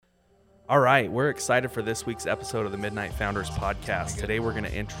All right, we're excited for this week's episode of the Midnight Founders Podcast. Today we're going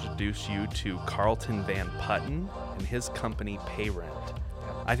to introduce you to Carlton van Putten and his company Payrent.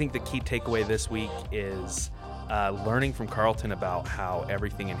 I think the key takeaway this week is learning from Carlton about how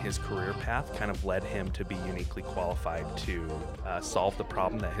everything in his career path kind of led him to be uniquely qualified to solve the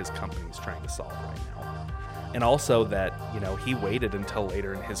problem that his company is trying to solve right now. And also that, he waited until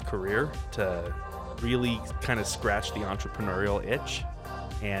later in his career to really kind of scratch the entrepreneurial itch.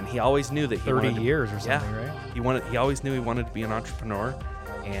 And he always knew that he 30 wanted years or something, right? He always knew he wanted to be an entrepreneur.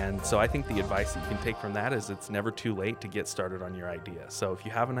 And so I think the advice that you can take from that is it's never too late to get started on your idea. So if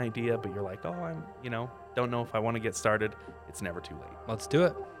you have an idea, but you're like, don't know if I want to get started, it's never too late. Let's do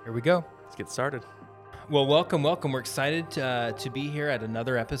it. Here we go. Let's get started. Well, welcome. We're excited to be here at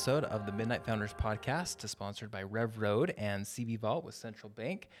another episode of the Midnight Founders Podcast, sponsored by Rev Road and CB Vault with Central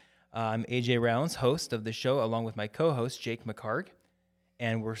Bank. I'm AJ Rounds, host of the show, along with my co-host, Jake McHarg.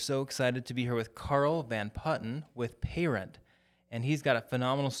 And we're so excited to be here with Carl van Putten with Payrent. And he's got a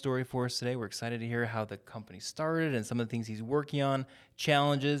phenomenal story for us today. We're excited to hear how the company started and some of the things he's working on,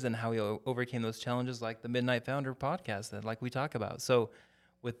 challenges, and how he overcame those challenges like the Midnight Founder podcast that like we talk about. So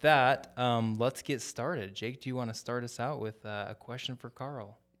with that, let's get started. Jake, do you want to start us out with a question for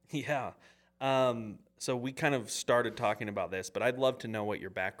Carl? Yeah. So we kind of started talking about this, but I'd love to know what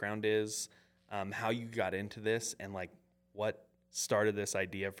your background is, how you got into this, and like what started this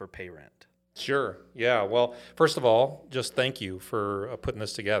idea for Payrent. Sure. Yeah. Well, first of all, just thank you for putting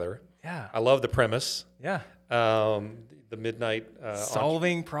this together. Yeah. I love the premise. Yeah. The midnight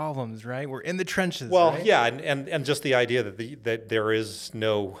solving problems, right? We're in the trenches. Well, right? yeah, and just the idea that there is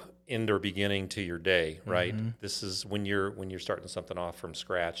no end or beginning to your day, right? Mm-hmm. This is when you're starting something off from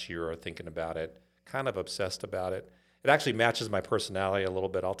scratch. You're thinking about it, kind of obsessed about it. It actually matches my personality a little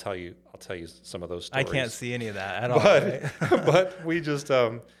bit. I'll tell you some of those stories. I can't see any of that at all. Right? But we just,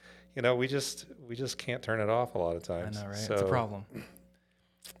 we just can't turn it off a lot of times. I know, right? So, it's a problem.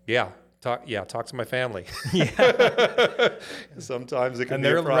 Yeah. Talk to my family. Yeah. Sometimes it can and be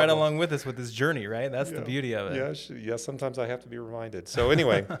a they're problem. right along with us with this journey, right? That's the beauty of it. Yeah. Sometimes I have to be reminded. So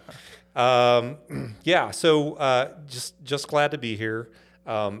anyway, yeah. So just glad to be here.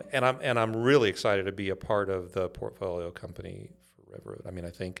 And I'm really excited to be a part of the portfolio company for Rev Road. I mean,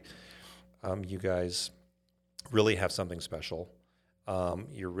 I think you guys really have something special.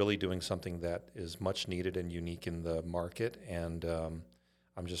 You're really doing something that is much needed and unique in the market, and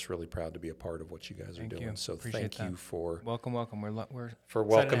I'm just really proud to be a part of what you guys are doing. You. So Appreciate thank you for welcome. We're for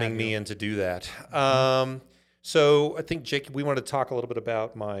welcoming me in to do that. So I think, Jake, we want to talk a little bit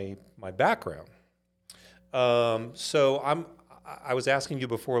about my background. So I was asking you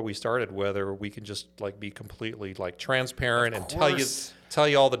before we started whether we can just be completely transparent and tell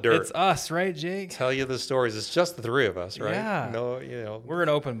you all the dirt. It's us, right, Jake? Tell you the stories. It's just the three of us, right? Yeah. No, we're an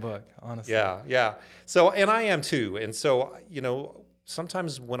open book, honestly. Yeah. So, and I am too. And so,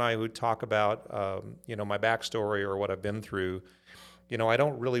 sometimes when I would talk about, my backstory or what I've been through, I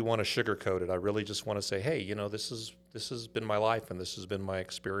don't really want to sugarcoat it. I really just want to say, hey, this has been my life, and this has been my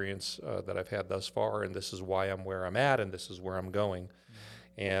experience that I've had thus far, and this is why I'm where I'm at, and this is where I'm going.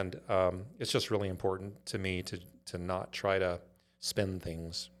 Mm-hmm. And it's just really important to me to not try to spin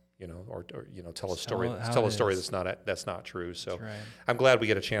things, or tell a story that's not true. So right. I'm glad we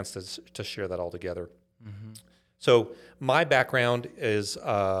get a chance to share that all together. Mm-hmm. So my background is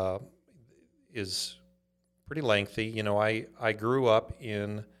pretty lengthy. I grew up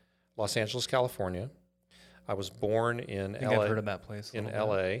in Los Angeles, California. I was born in I've heard of that place. In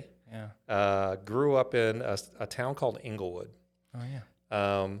LA. Yeah. Grew up in a town called Inglewood. Oh yeah.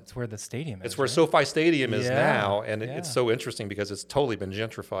 It's where the stadium is. It's where right? SoFi Stadium is now, and yeah. it's so interesting because it's totally been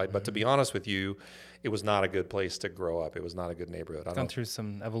gentrified. Mm-hmm. But to be honest with you, it was not a good place to grow up. It was not a good neighborhood. It's gone through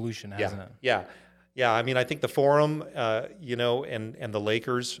some evolution, hasn't it? Yeah. I mean, I think the Forum, and the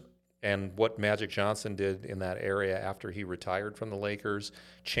Lakers, and what Magic Johnson did in that area after he retired from the Lakers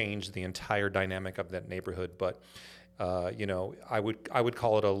changed the entire dynamic of that neighborhood. But I would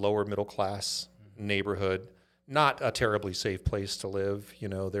call it a lower middle class neighborhood, not a terribly safe place to live.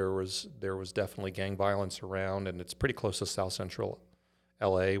 There was definitely gang violence around, and it's pretty close to South Central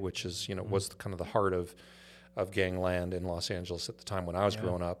LA, which is was kind of the heart of gangland in Los Angeles at the time when I was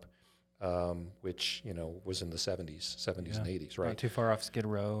growing up. Which was in the 70s and 80s, right? Not too far off Skid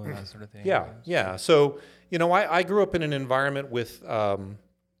Row and that sort of thing. Yeah. So I grew up in an environment with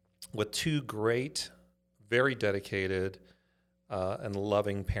two great, very dedicated, and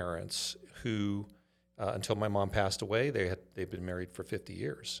loving parents who, until my mom passed away, they've been married for 50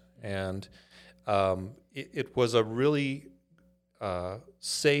 years, and it was a really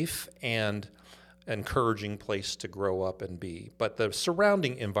safe and encouraging place to grow up and be. But the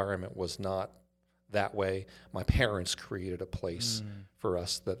surrounding environment was not that way. My parents created a place for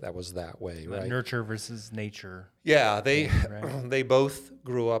us that was that way, right? Nurture versus nature. Yeah, Right. they both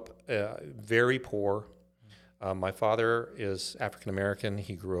grew up very poor. My father is African American.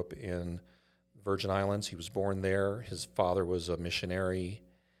 He grew up in Virgin Islands. He was born there. His father was a missionary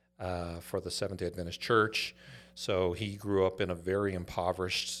for the Seventh-day Adventist Church. So he grew up in a very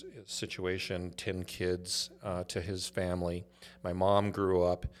impoverished situation, 10 kids to his family. My mom grew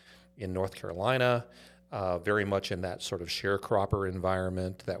up in North Carolina, very much in that sort of sharecropper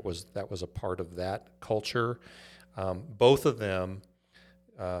environment. That was a part of that culture. Both of them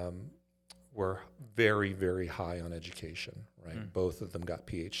were very, very high on education, right? Both of them got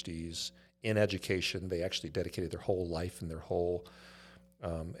PhDs in education. They actually dedicated their whole life and their whole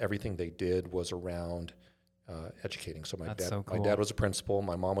everything they did was around educating. So my dad was a principal.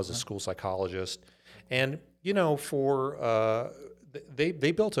 My mom was a school psychologist, and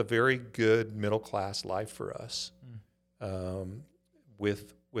they built a very good middle class life for us,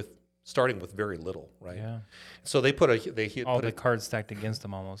 with starting with very little, right? Yeah. So they put the cards stacked against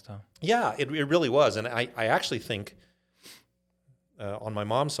them almost, huh? Yeah, it really was, and I actually think on my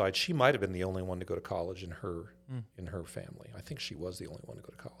mom's side, she might have been the only one to go to college in her family. I think she was the only one to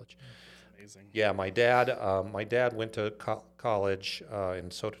go to college. Amazing. Yeah, my dad went to college,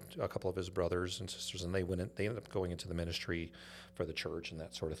 and so did a couple of his brothers and sisters, and they ended up going into the ministry for the church and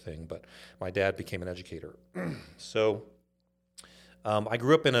that sort of thing. But my dad became an educator. So I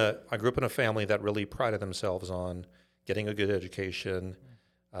grew up in a family that really prided themselves on getting a good education,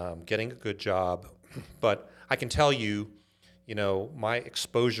 getting a good job. But I can tell you, my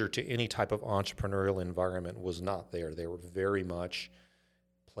exposure to any type of entrepreneurial environment was not there. They were very much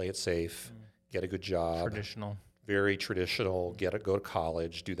play it safe, get a good job. Traditional. Very traditional, go to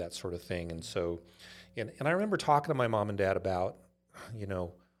college, do that sort of thing. And so, and I remember talking to my mom and dad about,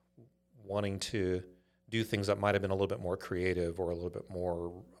 wanting to do things that might have been a little bit more creative or a little bit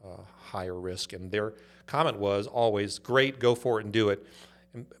more higher risk. And their comment was always, great, go for it and do it.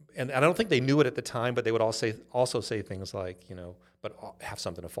 And I don't think they knew it at the time, but they would also say things like, but have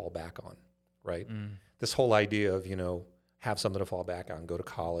something to fall back on, right? This whole idea of, have something to fall back on, go to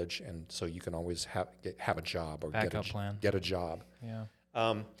college, and so you can always have a job or get a job. Yeah.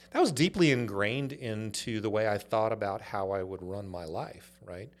 That was deeply ingrained into the way I thought about how I would run my life,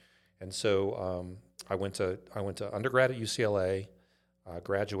 right? And so I went to undergrad at UCLA,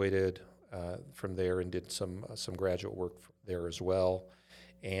 graduated from there, and did some graduate work there as well,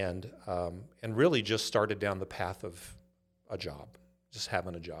 and really just started down the path of a job, just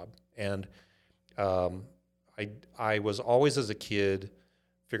having a job, and I was always, as a kid,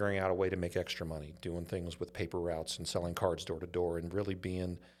 figuring out a way to make extra money, doing things with paper routes and selling cards door to door, and really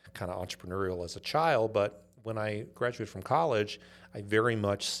being kind of entrepreneurial as a child. But when I graduated from college, I very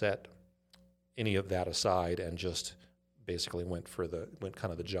much set any of that aside and just basically went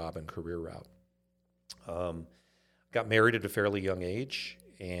kind of the job and career route. Got married at a fairly young age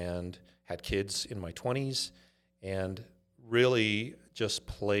and had kids in my 20s, and really just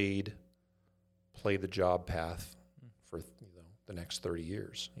played the job path for the next 30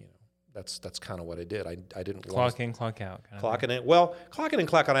 years. That's kind of what I did. I didn't clock in, clock out. Clocking in. Well, clocking in,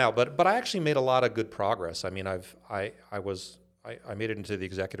 clocking out. But I actually made a lot of good progress. I mean, I made it into the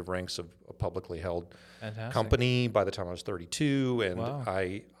executive ranks of a publicly held company by the time I was 32, and wow.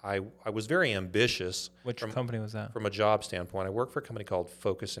 I was very ambitious. Which company was that? From a job standpoint, I worked for a company called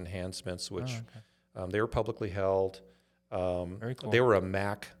Focus Enhancements, which they were publicly held. Very cool. They were a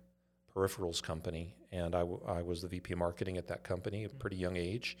Mac peripherals company, and I was the VP of marketing at that company at a pretty young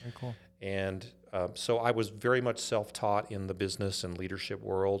age. Very cool. And so I was very much self-taught in the business and leadership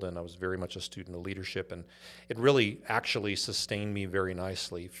world, and I was very much a student of leadership, and it really actually sustained me very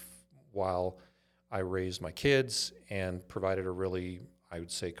nicely while I raised my kids and provided a really, I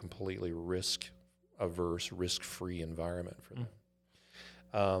would say, completely risk-averse, risk-free environment for them.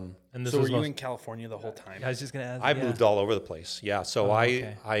 And so were you in California the whole time? I was just going to ask. I moved all over the place. Yeah. So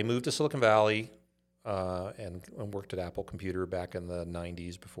I moved to Silicon Valley and worked at Apple Computer back in the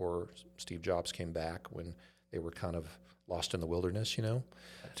 90s before Steve Jobs came back, when they were kind of lost in the wilderness,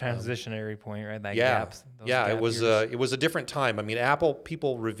 Transitionary point, right? That gaps. Yeah, gap it was a different time. I mean, Apple,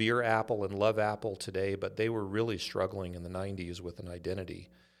 people revere Apple and love Apple today, but they were really struggling in the 90s with an identity.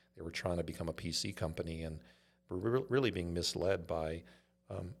 They were trying to become a PC company and were really being misled by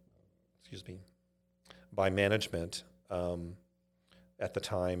by management at the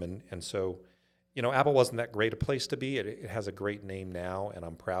time. And so, Apple wasn't that great a place to be. It has a great name now, and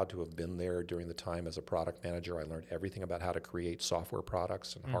I'm proud to have been there during the time as a product manager. I learned everything about how to create software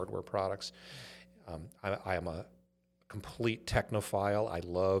products and hardware products. I am a complete technophile. I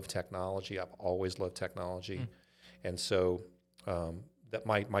love technology. I've always loved technology. And so that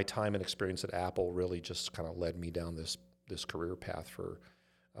my time and experience at Apple really just kind of led me down this career path for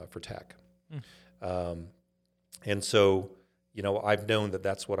tech. And so, I've known that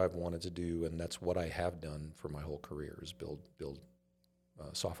that's what I've wanted to do, and that's what I have done for my whole career is build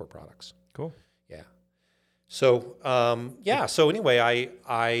software products. Cool. Yeah. So, So anyway,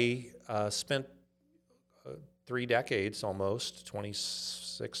 I spent 3 decades, almost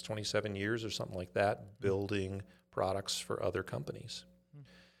 26, 27 years or something like that, building products for other companies,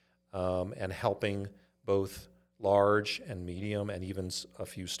 and helping both large and medium and even a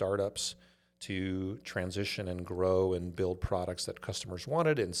few startups to transition and grow and build products that customers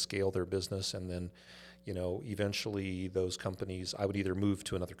wanted and scale their business. And then, eventually those companies, I would either move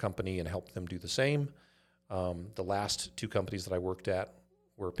to another company and help them do the same. The last 2 companies that I worked at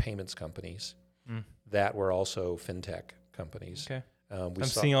were payments companies that were also fintech companies. Okay. I'm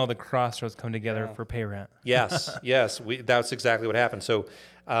seeing all the crossroads come together for Payrent. Yes, that's exactly what happened. So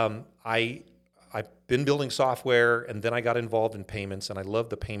I've been building software, and then I got involved in payments, and I love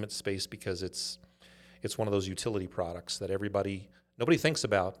the payment space because it's one of those utility products that nobody thinks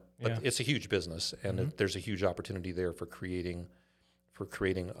about, but it's a huge business, and there's a huge opportunity there for creating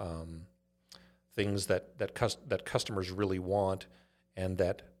things that customers really want, and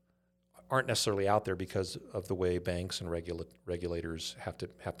that aren't necessarily out there because of the way banks and regulators have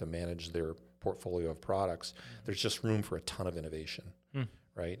to manage their portfolio of products. There's just room for a ton of innovation,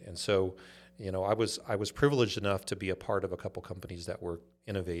 right? And so, I was privileged enough to be a part of a couple companies that were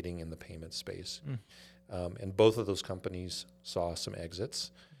innovating in the payment space, and both of those companies saw some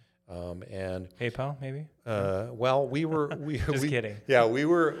exits. And PayPal, maybe? Well, we just kidding. Yeah, we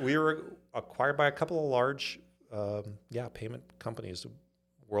were acquired by a couple of large, payment companies.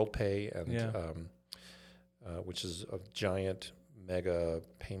 WorldPay and which is a giant mega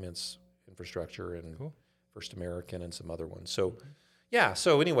payments infrastructure, and First American and some other ones. So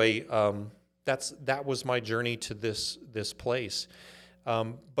so anyway, that was my journey to this place.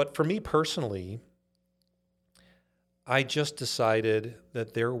 But for me personally, I just decided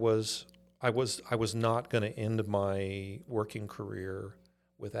that I was not going to end my working career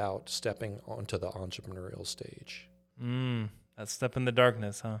without stepping onto the entrepreneurial stage. That step in the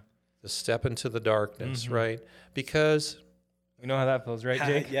darkness, huh? The step into the darkness, right? Because you know how that feels, right,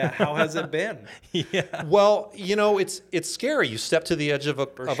 Jake? How has it been? Well, it's scary. You step to the edge of a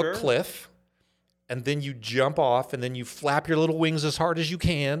cliff, and then you jump off, and then you flap your little wings as hard as you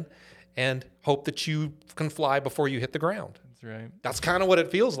can, and hope that you can fly before you hit the ground. That's right. That's kind of what it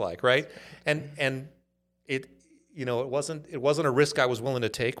feels like, right? And it wasn't a risk I was willing to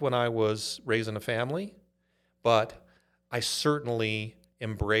take when I was raising a family, but I certainly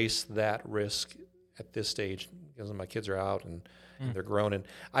embrace that risk at this stage because my kids are out and they're grown. And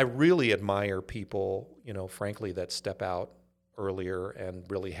I really admire people, frankly, that step out earlier and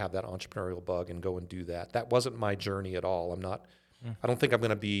really have that entrepreneurial bug and go and do that. That wasn't my journey at all. I don't think I'm going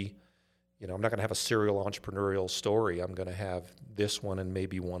to be, I'm not going to have a serial entrepreneurial story. I'm going to have this one and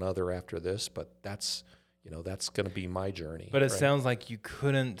maybe one other after this, but that's going to be my journey. But it sounds like you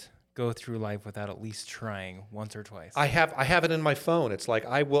couldn't go through life without at least trying once or twice. I have it in my phone. It's like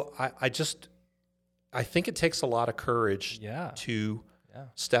I think it takes a lot of courage to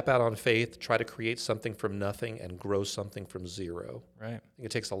step out on faith, try to create something from nothing and grow something from zero. Right. I think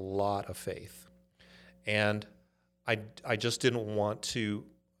it takes a lot of faith. And I just didn't want to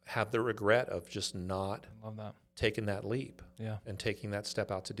have the regret of just not taking that leap and taking that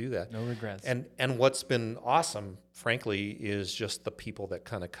step out to do that. No regrets. And what's been awesome, frankly, is just the people that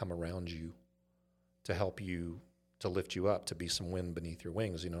kind of come around you to help you, to lift you up, to be some wind beneath your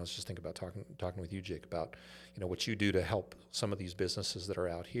wings. I was just thinking about talking with you, Jake, about what you do to help some of these businesses that are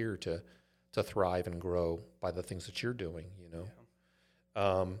out here to thrive and grow by the things that you're doing.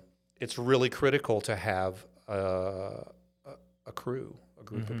 It's really critical to have a crew, a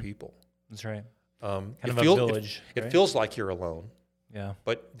group of people. That's right. Kind of a village. It feels like you're alone. Yeah.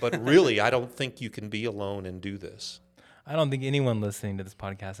 But really, I don't think you can be alone and do this. I don't think anyone listening to this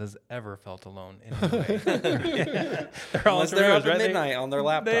podcast has ever felt alone in any way. They're all they're up at midnight on their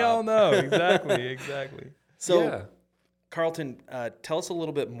laptop. They all know. Exactly. So, Carlton, tell us a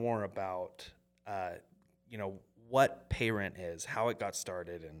little bit more about, what Payrent is, how it got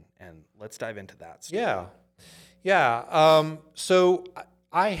started, and let's dive into that story. Yeah. So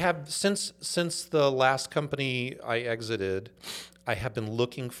I have, since the last company I exited, I have been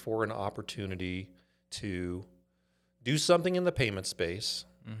looking for an opportunity to do something in the payment space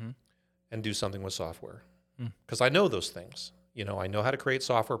and do something with software. Because I know those things. I know how to create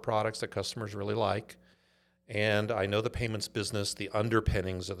software products that customers really like. And I know the payments business, the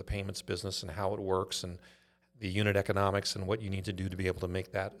underpinnings of the payments business and how it works and the unit economics and what you need to do to be able to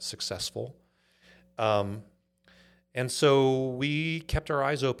make that successful. And so we kept our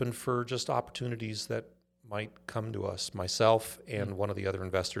eyes open for just opportunities that might come to us, myself and one of the other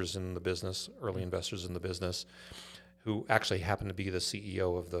investors in the business, early investors in the business, who actually happened to be the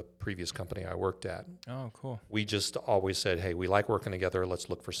CEO of the previous company I worked at. Oh, cool. We just always said, hey, we like working together. Let's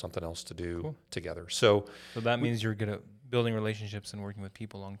look for something else to do together. So that means you're good at building relationships and working with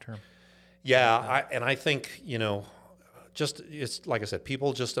people long term. Yeah, I think, just it's like I said,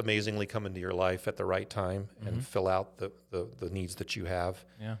 people just amazingly come into your life at the right time and fill out the needs that you have.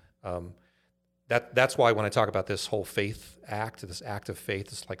 Yeah. That's why when I talk about this whole faith act, this act of faith,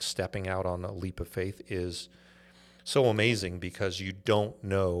 it's like stepping out on a leap of faith, is so amazing because you don't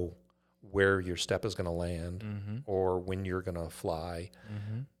know where your step is going to land or when you're going to fly.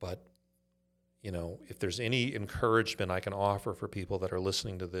 But, if there's any encouragement I can offer for people that are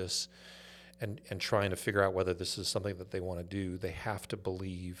listening to this and trying to figure out whether this is something that they want to do, they have to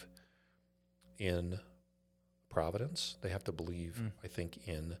believe in providence. They have to believe, I think,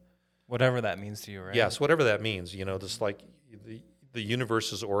 in whatever that means to you, right? Yes, whatever that means. Just like the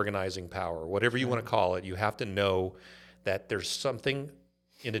universe's organizing power, whatever you want to call it, you have to know that there's something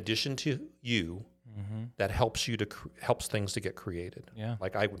in addition to you that helps things to get created. Yeah.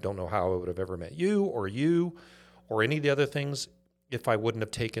 Like I don't know how I would have ever met you or any of the other things if I wouldn't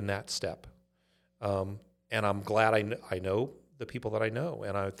have taken that step. And I'm glad I know the people that I know,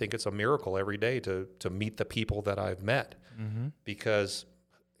 and I think it's a miracle every day to meet the people that I've met because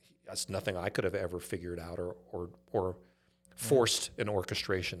that's nothing I could have ever figured out or forced an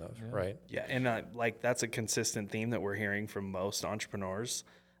orchestration of, right? Yeah, and that's a consistent theme that we're hearing from most entrepreneurs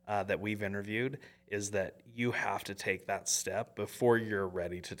that we've interviewed is that you have to take that step before you're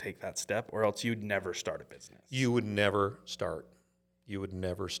ready to take that step, or else you'd never start a business. You would never start.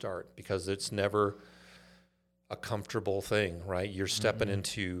 Because it's never a comfortable thing, right? You're stepping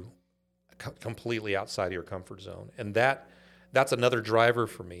into completely outside of your comfort zone, and that's another driver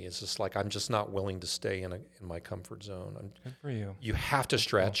for me. It's just like I'm just not willing to stay in my comfort zone. Good for you. You have to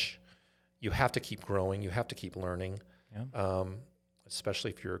stretch. You have to keep growing. You have to keep learning. Yeah.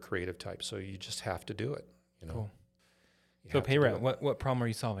 Especially if you're a creative type. So you just have to do it. Cool. So Payrent, what problem are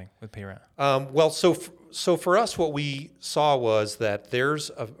you solving with Payrent? So for us, what we saw was that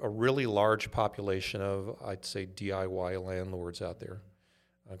there's a really large population of, I'd say, DIY landlords out there.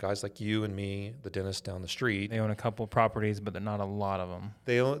 Guys like you and me, the dentist down the street. They own a couple properties, but they're not a lot of them.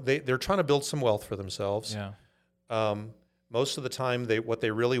 They're trying to build some wealth for themselves. Yeah. Most of the time, what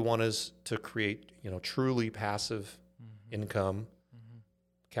they really want is to create, truly passive income,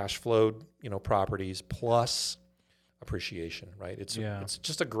 cash flowed, properties plus appreciation, right? It's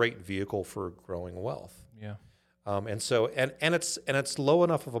just a great vehicle for growing wealth. Yeah. And so it's low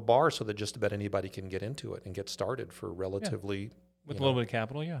enough of a bar so that just about anybody can get into it and get started for relatively with a little bit of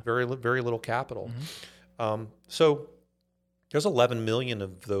capital, very little capital. So there's 11 million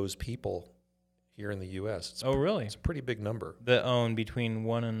of those people here in the U.S. Really? It's a pretty big number. That own between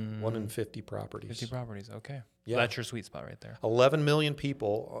 1 and 50 proproperties. 50 properties. Okay. Yeah, so that's your sweet spot right there. 11 million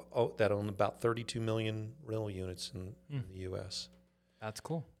people that own about 32 million rental units in the U.S. That's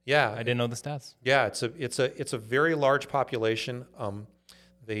cool. Yeah, I didn't know the stats. Yeah, it's a very large population.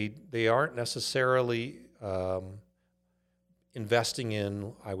 They aren't necessarily investing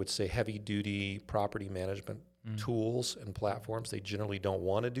in, I would say, heavy-duty property management tools and platforms. They generally don't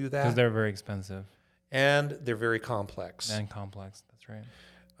want to do that. Because they're very expensive. And they're very complex. That's right.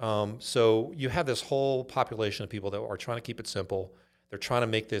 So you have this whole population of people that are trying to keep it simple. They're trying to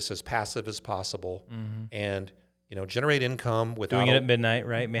make this as passive as possible and, generate income without... Doing it at midnight,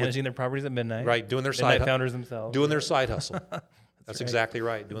 right? Managing their properties at midnight. Right, doing their midnight founders themselves. Doing their side hustle. That's right. Exactly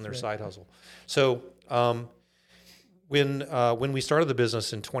right, doing their side hustle. So... When we started the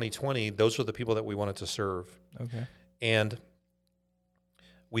business in 2020, those were the people that we wanted to serve. Okay. And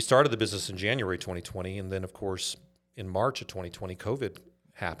we started the business in January 2020, and then, of course, in March of 2020, COVID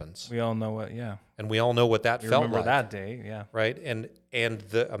happens. We all know what, And we all know what that felt like. Remember that day, yeah. Right? And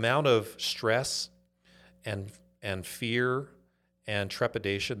the amount of stress and fear and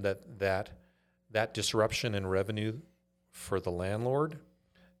trepidation that disruption in revenue for the landlord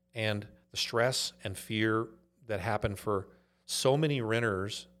and the stress and fear that happened for so many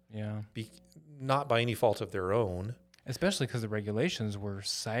renters, not by any fault of their own. Especially because the regulations were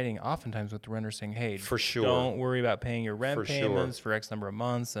siding oftentimes with the renters saying, hey, for sure, don't worry about paying your rent payments for X number of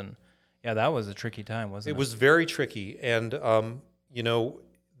months. And that was a tricky time, wasn't it? It was very tricky. And,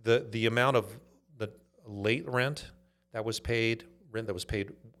 the amount of the late rent that was paid, rent that was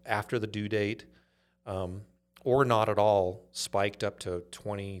paid after the due date, or not at all, spiked up to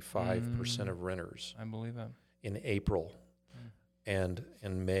 25% of renters. I believe that. In April and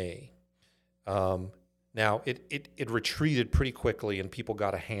in May. Now, it retreated pretty quickly, and people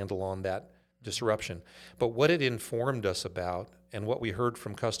got a handle on that disruption. But what it informed us about, and what we heard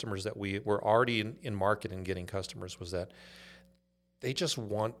from customers that we were already in market and getting customers, was that they just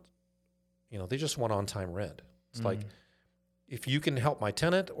want on-time rent. It's like, if you can help my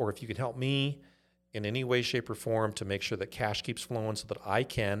tenant, or if you can help me in any way, shape, or form to make sure that cash keeps flowing so that I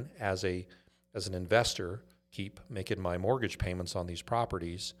can, as an investor, keep making my mortgage payments on these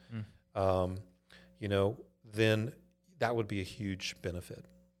properties, then that would be a huge benefit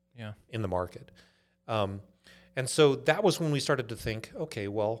in the market. And so that was when we started to think, okay,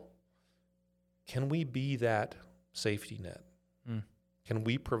 well, can we be that safety net? Can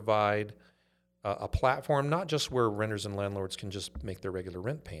we provide a platform, not just where renters and landlords can just make their regular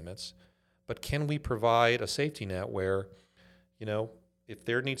rent payments, but can we provide a safety net where, if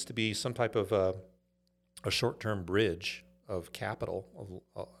there needs to be some type of a short-term bridge of capital,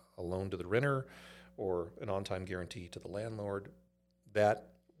 a loan to the renter or an on-time guarantee to the landlord, that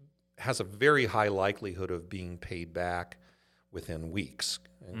has a very high likelihood of being paid back within weeks,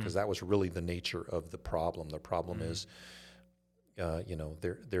 because that was really the nature of the problem. The problem is,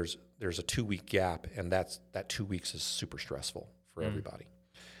 there's a 2-week gap, and that 2 weeks is super stressful for everybody.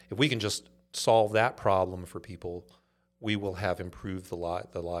 If we can just solve that problem for people, we will have improved the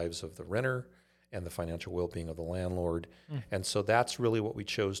lives of the renter and the financial well-being of the landlord. And so that's really what we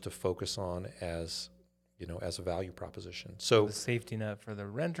chose to focus on as a value proposition. So the safety net for the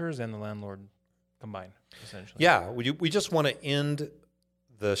renters and the landlord combined, essentially. Yeah, we just want to end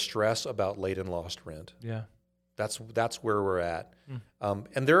the stress about late and lost rent. Yeah. That's where we're at.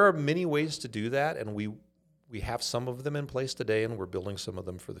 And there are many ways to do that, and we have some of them in place today, and we're building some of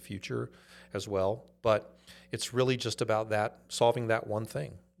them for the future as well. But it's really just about solving that one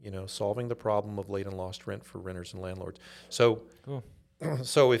thing, solving the problem of late and lost rent for renters and landlords. So, cool.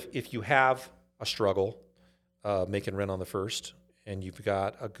 So if you have a struggle making rent on the first, and you've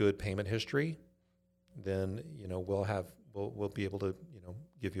got a good payment history, then we'll be able to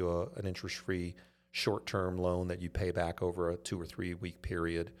give you an interest-free short-term loan that you pay back over a 2 or 3 week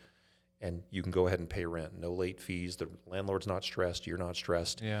period, and you can go ahead and pay rent. No late fees. The landlord's not stressed. You're not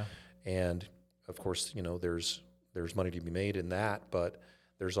stressed. Yeah. And of course, there's money to be made in that, but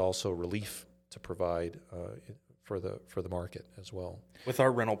there's also relief to provide for the market as well. With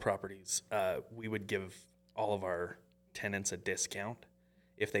our rental properties, we would give all of our tenants a discount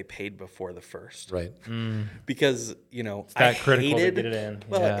if they paid before the first. Right. Because, it's that critical to get it in.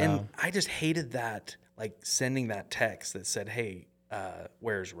 Well, and I just hated that, like sending that text that said, hey,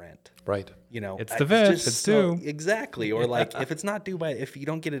 where's rent? Right. It's the 5th, it's due. Exactly. Or like, if it's not due if you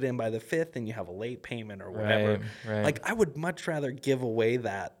don't get it in by the 5th and you have a late payment or whatever, right. Like I would much rather give away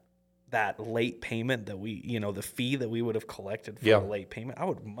that late payment that we, the fee that we would have collected for a late payment. I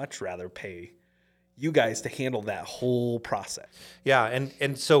would much rather pay you guys to handle that whole process. Yeah,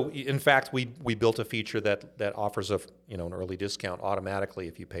 and so in fact we built a feature that offers an early discount automatically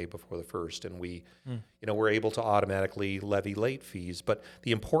if you pay before the first, and we're able to automatically levy late fees. But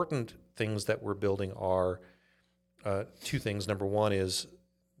the important things that we're building are 2 things. Number one is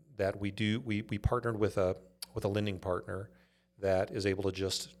that we partnered with a lending partner that is able to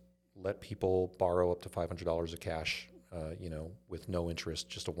just let people borrow up to $500 of cash, with no interest,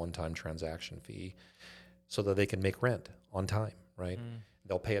 just a one-time transaction fee, so that they can make rent on time, right?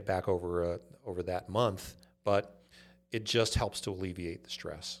 They'll pay it back over that month, but it just helps to alleviate the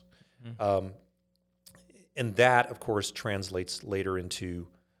stress. And that, of course, translates later into,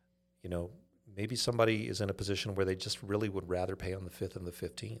 maybe somebody is in a position where they just really would rather pay on the 5th and the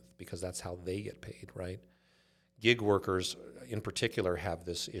 15th because that's how they get paid, right? Gig workers in particular have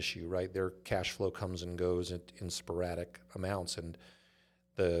this issue, right? Their cash flow comes and goes in sporadic amounts, and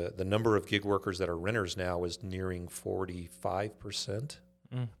the number of gig workers that are renters now is nearing 45%.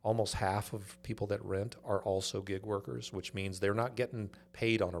 Almost half of people that rent are also gig workers, which means they're not getting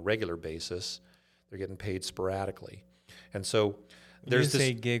paid on a regular basis. They're getting paid sporadically. And so there's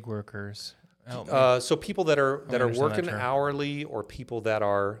say gig workers. So people that are working hourly, or people that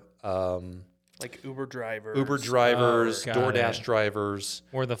are like Uber drivers, DoorDash drivers,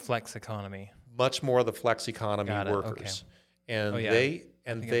 or the flex economy. Much more of the flex economy workers, okay.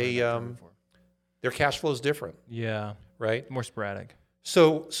 and their cash flow is different. Yeah, right. More sporadic.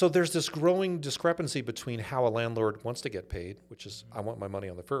 So there's this growing discrepancy between how a landlord wants to get paid, which is I want my money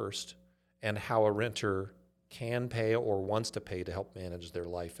on the first, and how a renter can pay or wants to pay to help manage their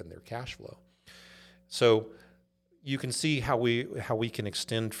life and their cash flow. So, you can see how we can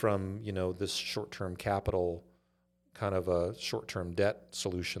extend from, you know, this short-term capital kind of a short-term debt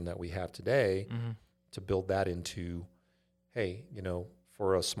solution that we have today to build that into, hey, you know,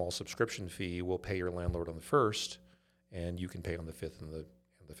 for a small subscription fee, we'll pay your landlord on the 1st, and you can pay on the 5th and the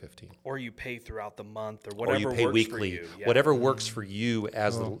 15th. Or you pay throughout the month, or whatever Or you pay works weekly. for you. Yeah. Whatever works for you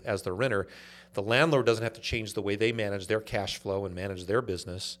as the renter. The landlord doesn't have to change the way they manage their cash flow and manage their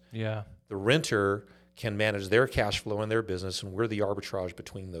business. Yeah. The renter can manage their cash flow and their business, and we're the arbitrage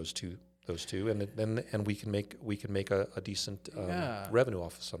between those two, and we can make a decent revenue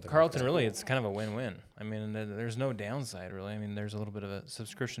off of something. Carlton, like that. really, it's kind of a win-win. I mean, there's no downside, really. I mean, there's a little bit of a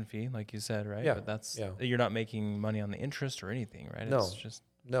subscription fee, like you said, right? Yeah. But you're not making money on the interest or anything, right? It's just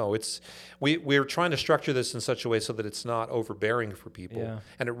we're trying to structure this in such a way so that it's not overbearing for people,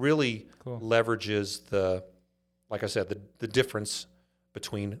 and it really leverages like I said, the difference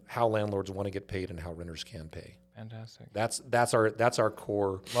between how landlords want to get paid and how renters can pay. Fantastic. That's our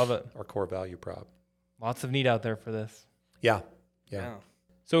core. Love it. Our core value prop. Lots of need out there for this. Yeah.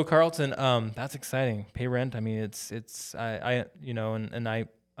 So Carlton, that's exciting. Payrent. I mean, it's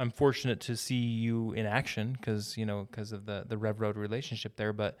I'm fortunate to see you in action because of the Rev Road relationship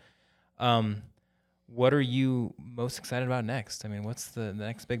there. But what are you most excited about next? I mean, what's the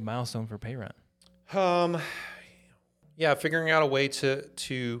next big milestone for Payrent? Figuring out a way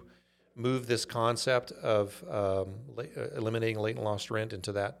to move this concept of eliminating late and lost rent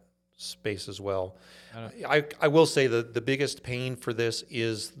into that space as well. I will say the biggest pain for this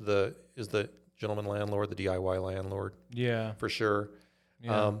is the gentleman landlord, the DIY landlord. Yeah, for sure.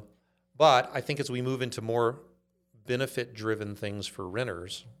 Yeah. But I think as we move into more benefit-driven things for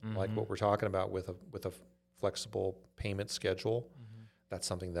renters, like what we're talking about with a flexible payment schedule, that's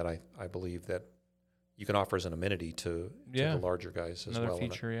something that I believe that you can offer as an amenity to the larger guys as well.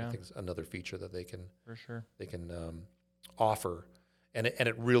 Feature, I think it's another feature that they can for sure offer, and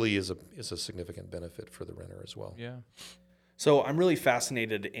it really is a significant benefit for the renter as well. Yeah. So I'm really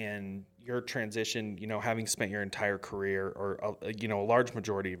fascinated in your transition, having spent your entire career or, a large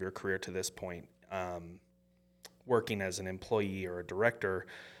majority of your career to this point, working as an employee or a director,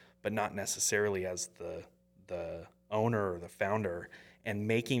 but not necessarily as the owner or the founder, and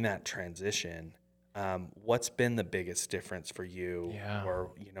making that transition. What's been the biggest difference for you? Yeah.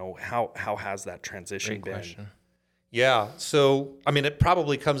 Or, how has that transition Great been? Question. Yeah. So, I mean, it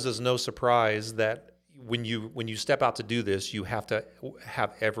probably comes as no surprise that when you step out to do this, you have to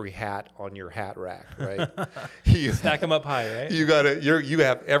have every hat on your hat rack, right? You stack them up high, right? You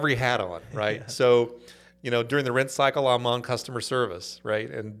have every hat on, right? Yeah. So, during the rent cycle, I'm on customer service, right?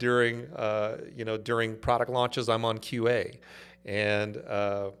 And during product launches, I'm on QA, and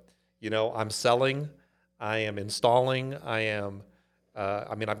I'm selling, I am installing,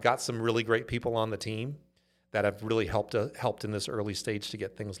 I've got some really great people on the team that have really helped in this early stage to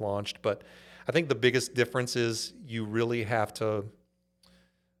get things launched. But I think the biggest difference is you really have to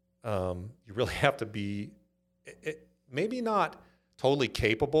be maybe not totally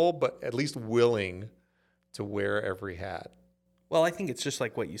capable, but at least willing to wear every hat. Well, I think it's just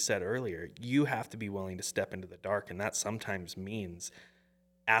like what you said earlier. You have to be willing to step into the dark, and that sometimes means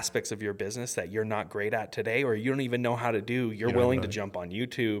aspects of your business that you're not great at today, or you don't even know how to do. You're willing to jump on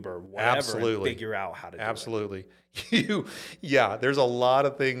YouTube or whatever and figure out how to do it. Absolutely. There's a lot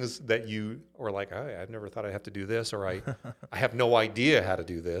of things that you are like, oh, I've never thought I'd have to do this, or I have no idea how to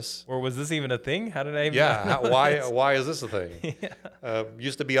do this. Or was this even a thing? How did I even why is this a thing?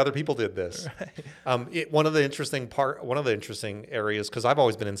 Used to be other people did this. Right. One of the interesting areas, because I've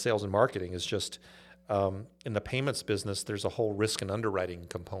always been in sales and marketing, is just in the payments business, there's a whole risk and underwriting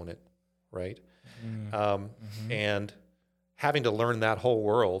component, right? And having to learn that whole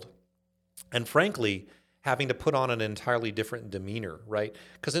world, and frankly, having to put on an entirely different demeanor, right?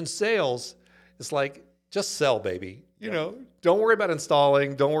 Because in sales, it's like, just sell, baby. Don't worry about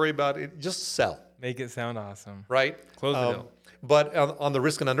installing. Don't worry about it. Just sell. Make it sound awesome. Right? Close the deal. But on the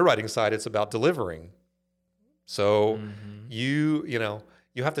risk and underwriting side, it's about delivering. So you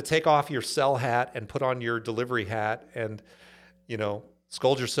have to take off your sell hat and put on your delivery hat and,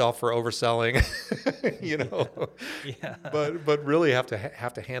 scold yourself for overselling, but really have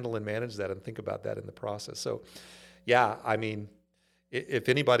to handle and manage that and think about that in the process. So, if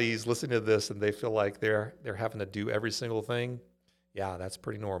anybody's listening to this and they feel like they're having to do every single thing, that's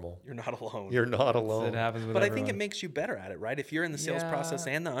pretty normal. You're not alone. You're not alone. It happens with but everyone. I think it makes you better at it, right? If you're in the sales process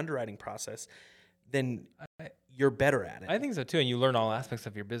and the underwriting process, then you're better at it. I think so too, and you learn all aspects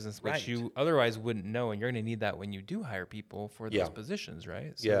of your business, which you otherwise wouldn't know, and you're going to need that when you do hire people for those positions,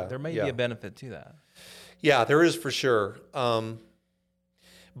 right? So there may be a benefit to that. Yeah, there is for sure.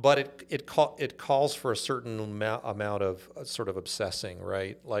 but it calls for a certain amount of sort of obsessing,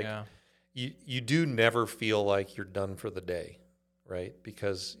 right? Like you do never feel like you're done for the day, right?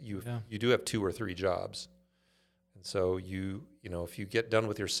 Because you do have 2 or 3 jobs, and so if you get done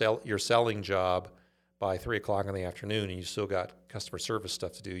with your selling job by 3:00 in the afternoon, and you still got customer service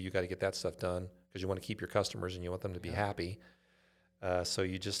stuff to do, you got to get that stuff done because you want to keep your customers and you want them to be happy. So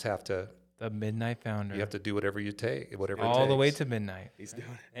you just have to. The Midnight Founder. You have to do whatever it takes. All the way to midnight. He's doing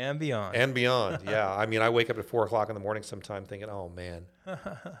it. And beyond. And beyond, yeah. I mean, I wake up at 4:00 in the morning sometime thinking, oh, man, I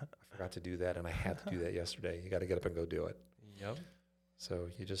forgot to do that, and I had to do that yesterday. You got to get up and go do it. Yep. So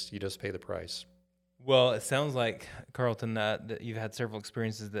you just pay the price. Well, it sounds like, Carlton, that you've had several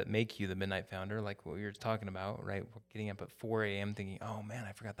experiences that make you the Midnight Founder, like what we were talking about, right? Getting up at 4 a.m. thinking, oh, man,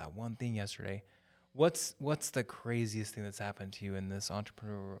 I forgot that one thing yesterday. What's the craziest thing that's happened to you in this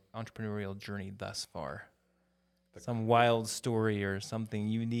entrepreneurial journey thus far? Some wild story or something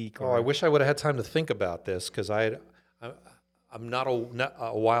unique? I wish I would have had time to think about this because I'm not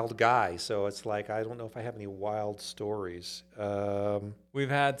a wild guy, so it's like I don't know if I have any wild stories. We've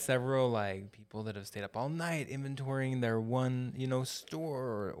had several people that have stayed up all night inventorying their one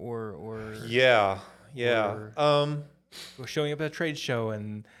store or or showing up at a trade show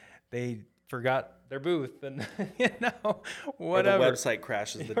and they forgot their booth and whatever. Or the website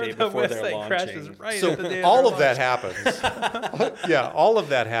crashes the day before they're launching. Crashes right so at the day all of of that happens. Yeah, all of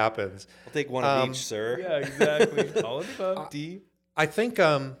that happens. I'll take one of each, sir. Yeah, exactly. All of the above. D. I think,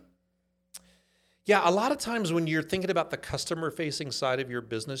 a lot of times when you're thinking about the customer-facing side of your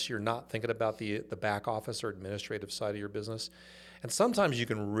business, you're not thinking about the back office or administrative side of your business. And sometimes you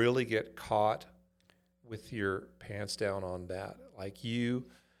can really get caught with your pants down on that. Like you're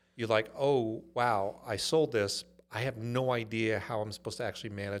like, oh, wow, I sold this. I have no idea how I'm supposed to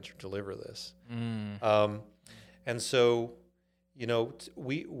actually manage or deliver this. And so,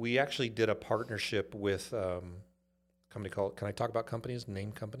 we actually did a partnership with a company called, can I talk about companies,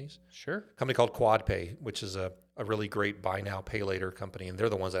 name companies? Sure. A company called QuadPay, which is a really great buy now, pay later company. And they're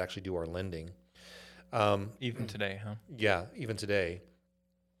the ones that actually do our lending. Even today, huh? Yeah, even today.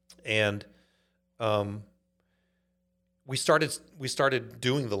 And we started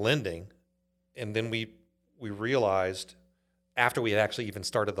doing the lending, and then we realized after we had actually even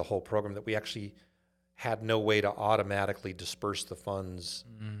started the whole program that we actually had no way to automatically disperse the funds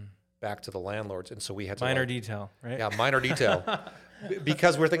back to the landlords, and so we had to minor detail, right? Yeah, minor detail.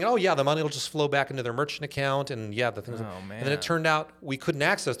 Because we're thinking, oh yeah, the money will just flow back into their merchant account, and the things. Oh, man. And then it turned out we couldn't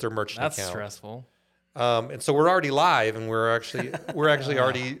access their merchant account. That's stressful. And so we're already live, and we're actually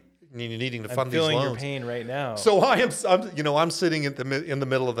already needing to fund these loans. I'm feeling your pain right now. So I'm sitting in the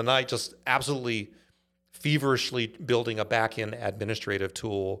middle of the night, just absolutely feverishly building a back-end administrative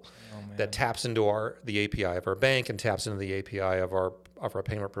tool that taps into the API of our bank and taps into the API of our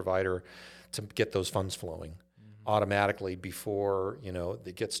payment provider to get those funds flowing automatically before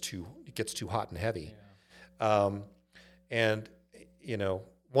it gets too hot and heavy. And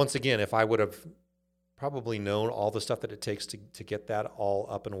once again, if I would have probably known all the stuff that it takes to get that all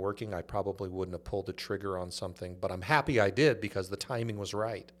up and working, I probably wouldn't have pulled the trigger on something. But I'm happy I did because the timing was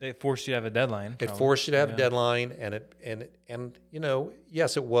right. It forced you to have a deadline. It forced you to have a deadline, and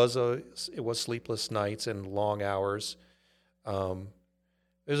yes, it was sleepless nights and long hours. It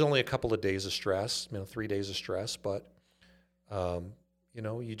was only a couple of days of stress, 3 days of stress, but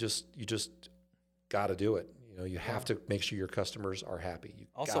you just got to do it. You have to make sure your customers are happy. You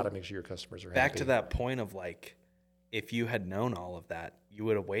got to make sure your customers are happy. Back to that point of if you had known all of that, you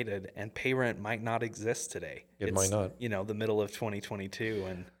would have waited, and Payrent might not exist today. It might not. The middle of 2022,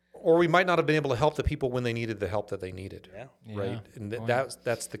 or we might not have been able to help the people when they needed the help that they needed. Yeah. Right. And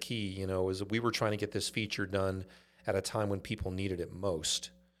that's the key. Is we were trying to get this feature done at a time when people needed it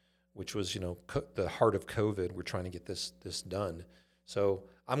most, which was the heart of COVID. We're trying to get this done. So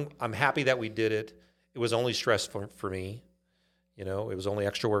I'm happy that we did it. It was only stress for me, it was only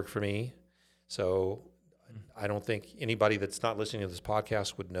extra work for me. So I don't think anybody that's not listening to this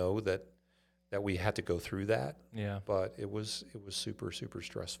podcast would know that we had to go through that. Yeah. But it was super, super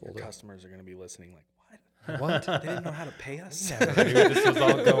stressful. Your customers are going to be listening like, what? They didn't know how to pay us? Never knew this was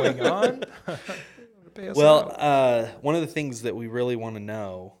all going on. Well, one of the things that we really want to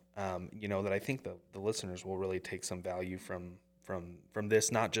know, that I think the listeners will really take some value from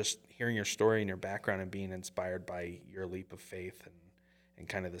this, not just hearing your story and your background and being inspired by your leap of faith and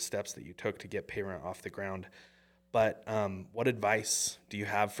kind of the steps that you took to get Payrent off the ground, but what advice do you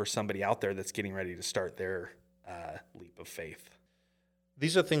have for somebody out there that's getting ready to start their leap of faith?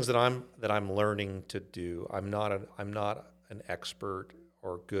 These are things that I'm learning to do. I'm not an expert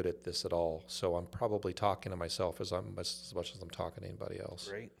or good at this at all. So I'm probably talking to myself as much as I'm talking to anybody else.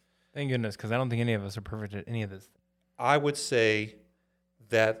 Great. Thank goodness, because I don't think any of us are perfect at any of this. I would say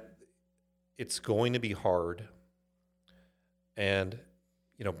that it's going to be hard. And,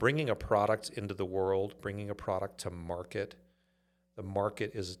 bringing a product into the world, bringing a product to market, the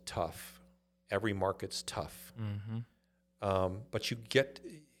market is tough. Every market's tough. Mm-hmm. But you get,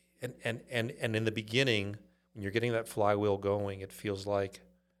 and in the beginning, when you're getting that flywheel going, it feels like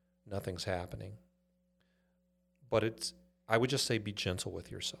nothing's happening. But I would just say be gentle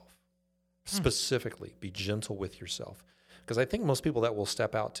with yourself. Specifically, be gentle with yourself. Because I think most people that will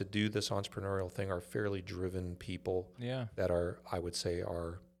step out to do this entrepreneurial thing are fairly driven people that are, I would say,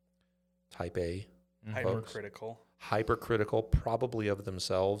 are type A. Hypercritical, probably of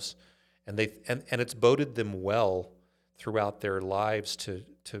themselves. And it's boded them well throughout their lives to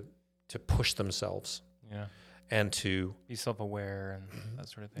push themselves. Yeah. And to be self-aware and that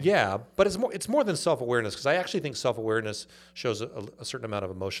sort of thing. Yeah, but it's more than self-awareness, because I actually think self-awareness shows a certain amount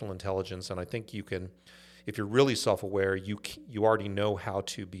of emotional intelligence, and I think you can, if you're really self-aware, you already know how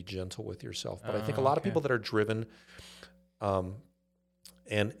to be gentle with yourself. But I think a lot of people that are driven,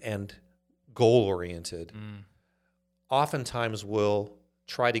 and goal-oriented, oftentimes will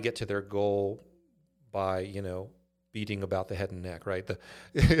try to get to their goal by beating about the head and neck, right?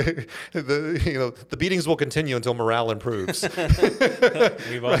 The beatings will continue until morale improves.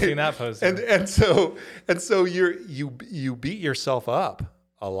 We've all seen that post. And so you beat yourself up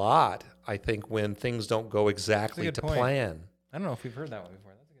a lot, I think, when things don't go exactly to plan. I don't know if we've heard that one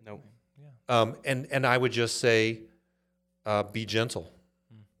before. That's a good point. Yeah. And I would just say, be gentle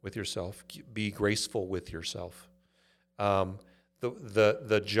with yourself. Be graceful with yourself.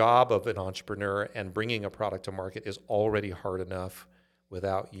 The job of an entrepreneur and bringing a product to market is already hard enough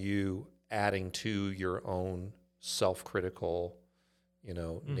without you adding to your own self-critical,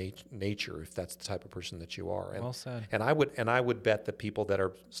 nature, if that's the type of person that you are. And, well said. And I would bet that people that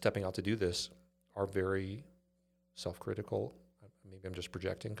are stepping out to do this are very self-critical. Maybe I'm just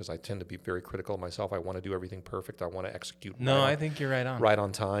projecting, because I tend to be very critical of myself. I want to do everything perfect. I want to execute. I think you're right on. Right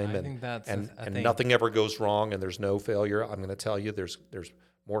on time. I think that's and a thing. Nothing ever goes wrong, and there's no failure. I'm going to tell you, there's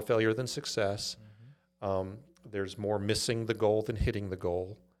more failure than success. Mm-hmm. There's more missing the goal than hitting the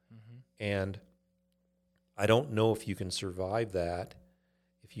goal. Mm-hmm. And I don't know if you can survive that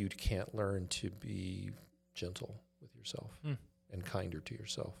if you can't learn to be gentle with yourself and kinder to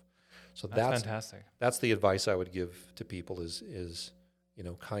yourself. So that's fantastic. That's the advice I would give to people is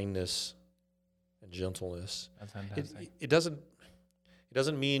kindness and gentleness. That's fantastic. It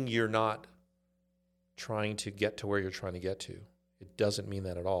doesn't mean you're not trying to get to where you're trying to get to. It doesn't mean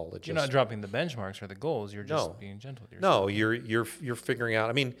that at all. You're not dropping the benchmarks or the goals. You're just being gentle with yourself. No, you're figuring out.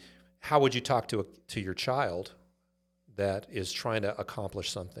 I mean, how would you talk to your child that is trying to accomplish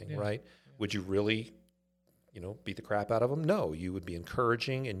something, right? Yeah. Would you really beat the crap out of them? No, you would be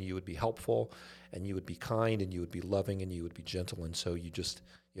encouraging, and you would be helpful, and you would be kind, and you would be loving, and you would be gentle. And so you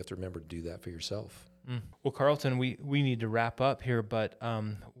have to remember to do that for yourself. Well, Carlton, we need to wrap up here, but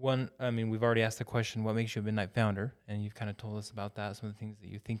we've already asked the question, what makes you a midnight founder? And you've kind of told us about that, some of the things that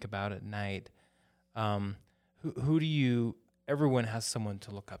you think about at night. Everyone has someone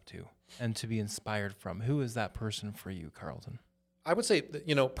to look up to and to be inspired from. Who is that person for you, Carlton? I would say,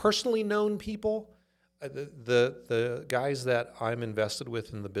 personally known people, the guys that I'm invested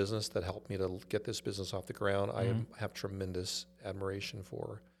with in the business that helped me to get this business off the ground, I have tremendous admiration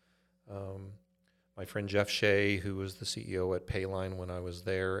for. My friend Jeff Shea, who was the CEO at Payline when I was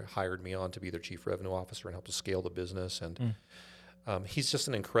there, hired me on to be their chief revenue officer and help to scale the business. And he's just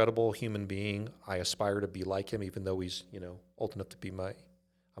an incredible human being. I aspire to be like him, even though he's old enough to be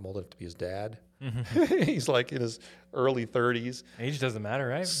I'm old enough to be his dad. Mm-hmm. He's like in his early 30s. Age doesn't matter,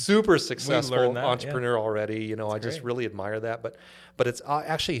 right? Super successful entrepreneur already. I just really admire that. But it's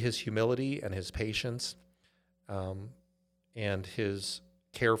actually his humility and his patience and his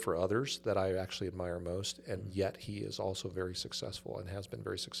care for others that I actually admire most. And yet he is also very successful and has been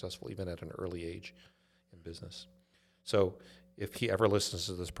very successful even at an early age in business. So if he ever listens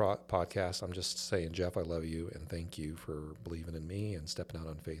to this podcast, I'm just saying, Jeff, I love you and thank you for believing in me and stepping out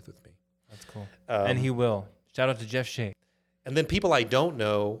on faith with me. That's cool. And he will. Shout out to Jeff Shea. And then people I don't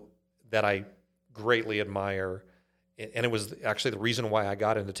know that I greatly admire, and it was actually the reason why I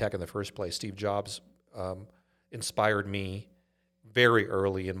got into tech in the first place. Steve Jobs inspired me very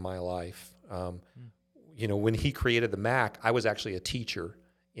early in my life. When he created the Mac, I was actually a teacher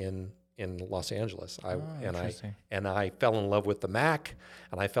in in Los Angeles. Interesting. I fell in love with the Mac,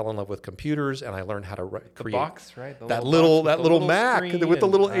 and I fell in love with computers, and I learned how to create The box, right? The that little Mac with the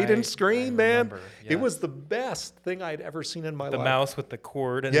little 8-inch screen, man. remember, It was the best thing I'd ever seen in my the life. mouse with the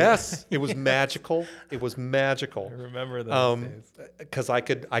cord. And Yes, it was magical. It was magical. I remember those days. Because I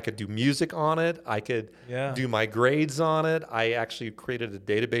could do music on it. I could Yeah. do my grades on it. I actually created a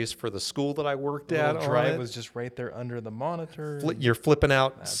database for the school that I worked The at. little drive was just right there under the monitor. You're flipping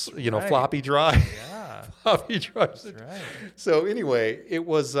out, right. floppy drive. Yeah, Floppy drives. that's right. So anyway, it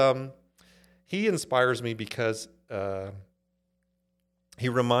was. He inspires me because he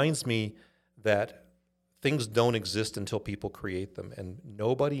reminds me that things don't exist until people create them, and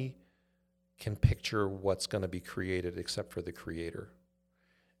nobody can picture what's going to be created except for the creator.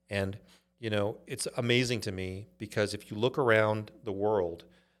 And it's amazing to me because if you look around the world,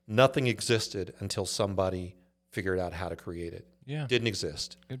 nothing existed until somebody figured out how to create it. Yeah, Didn't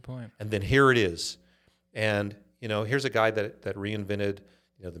exist. good point. And then here it is. And, here's a guy that reinvented,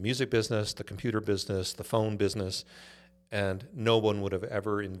 the music business, the computer business, the phone business. And no one would have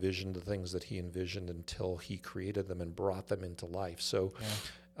ever envisioned the things that he envisioned until he created them and brought them into life. So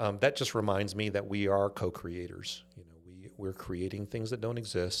that just reminds me that we are co-creators. We're creating things that don't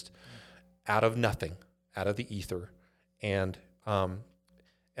exist out of nothing, out of the ether. And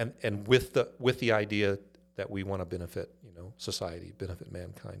with the idea that we want to benefit, society, benefit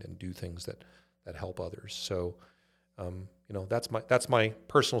mankind, and do things that help others. So, that's my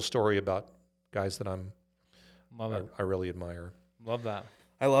personal story about guys that Love it. I really admire. Love that.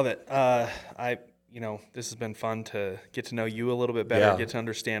 I love it. This has been fun to get to know you a little bit better, Yeah. get to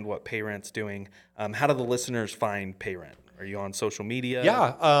understand what Payrent's doing. How do the listeners find Payrent? Are you on social media?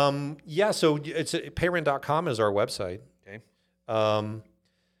 Yeah. So it's payrent.com is our website. Okay.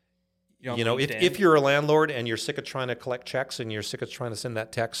 If you're a landlord and you're sick of trying to collect checks and you're sick of trying to send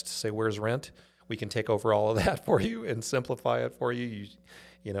that text to say, where's rent? We can take over all of that for you and simplify it for you.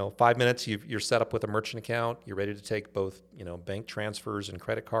 5 minutes, you're set up with a merchant account. You're ready to take both, bank transfers and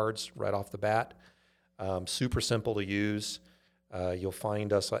credit cards right off the bat. Super simple to use. You'll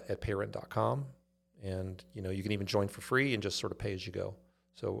find us at payrent.com. And, you can even join for free and just sort of pay as you go.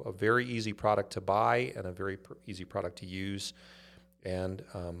 So a very easy product to buy and a very easy product to use. And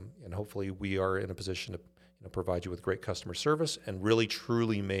hopefully we are in a position to provide you with great customer service and really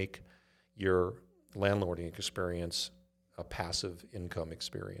truly make your landlording experience a passive income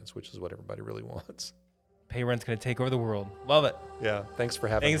experience, which is what everybody really wants. Payrent's going to take over the world. Love it. Yeah. Thanks for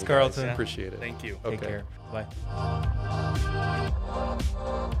having me. Thanks, Carlton. Guys. Appreciate it. Thank you. Okay. Take care. Bye.